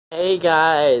Hey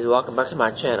guys, welcome back to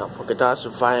my channel. Polka Dots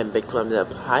of Fire and Big Thumbs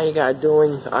Up. How you guys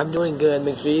doing? I'm doing good.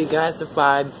 Make sure you guys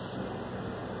subscribe.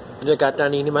 Just got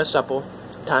done eating my supper.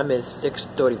 Time is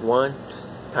 6:31.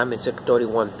 Time is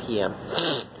 6:31 p.m.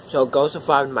 So go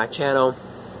subscribe to my channel.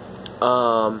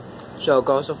 So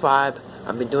go subscribe.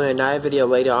 I've been doing another video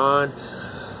later on,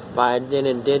 but I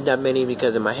didn't did that many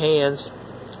because of my hands.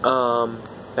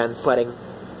 Been sweating.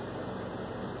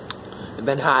 It's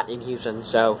been hot in Houston,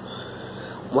 so.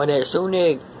 Soon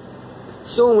as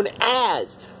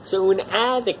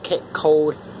it gets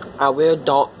cold, I will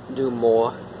don't do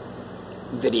more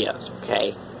videos,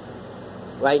 okay?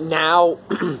 Right now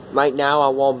I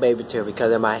won't be able to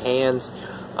because of my hands.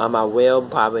 I will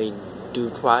probably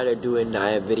try to do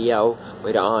another video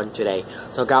later on today.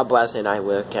 So God bless, and I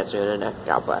will catch you in the next.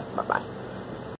 God bless. Bye bye.